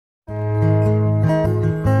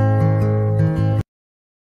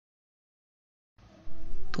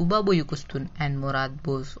Tuba and Murat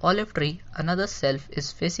Olive Tree, Another Self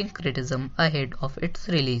is facing criticism ahead of its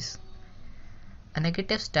release. A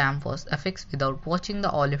negative stamp was affixed without watching the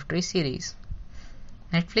Olive Tree series.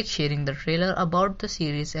 Netflix sharing the trailer about the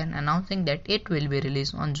series and announcing that it will be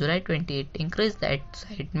released on July 28 increased the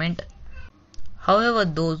excitement. However,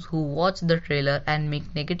 those who watch the trailer and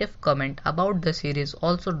make negative comment about the series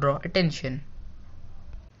also draw attention.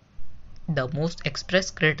 The most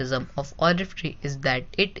expressed criticism of Olive Tree is that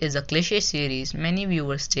it is a cliché series. Many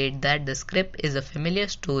viewers state that the script is a familiar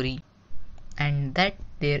story and that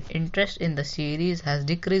their interest in the series has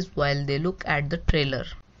decreased while they look at the trailer.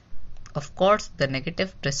 Of course, the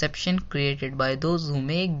negative perception created by those who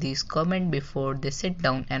make these comments before they sit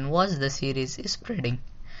down and watch the series is spreading.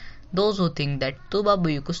 Those who think that Tuba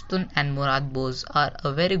and Murat are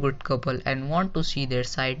a very good couple and want to see their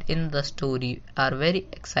side in the story are very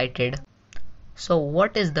excited. So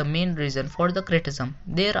what is the main reason for the criticism?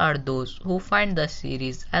 There are those who find the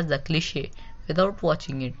series as a cliché without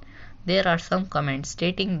watching it. There are some comments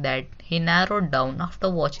stating that he narrowed down after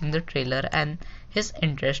watching the trailer and his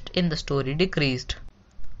interest in the story decreased.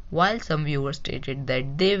 While some viewers stated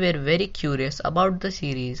that they were very curious about the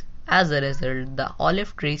series. As a result, the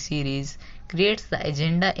Olive Tree series creates the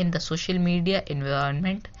agenda in the social media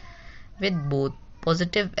environment with both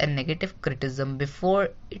positive and negative criticism before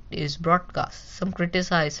it is broadcast. Some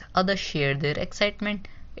criticize, others share their excitement.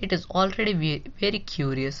 It is already very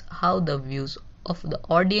curious how the views of the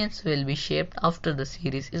audience will be shaped after the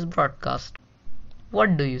series is broadcast.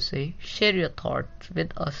 What do you say? Share your thoughts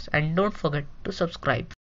with us and don't forget to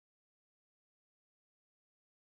subscribe.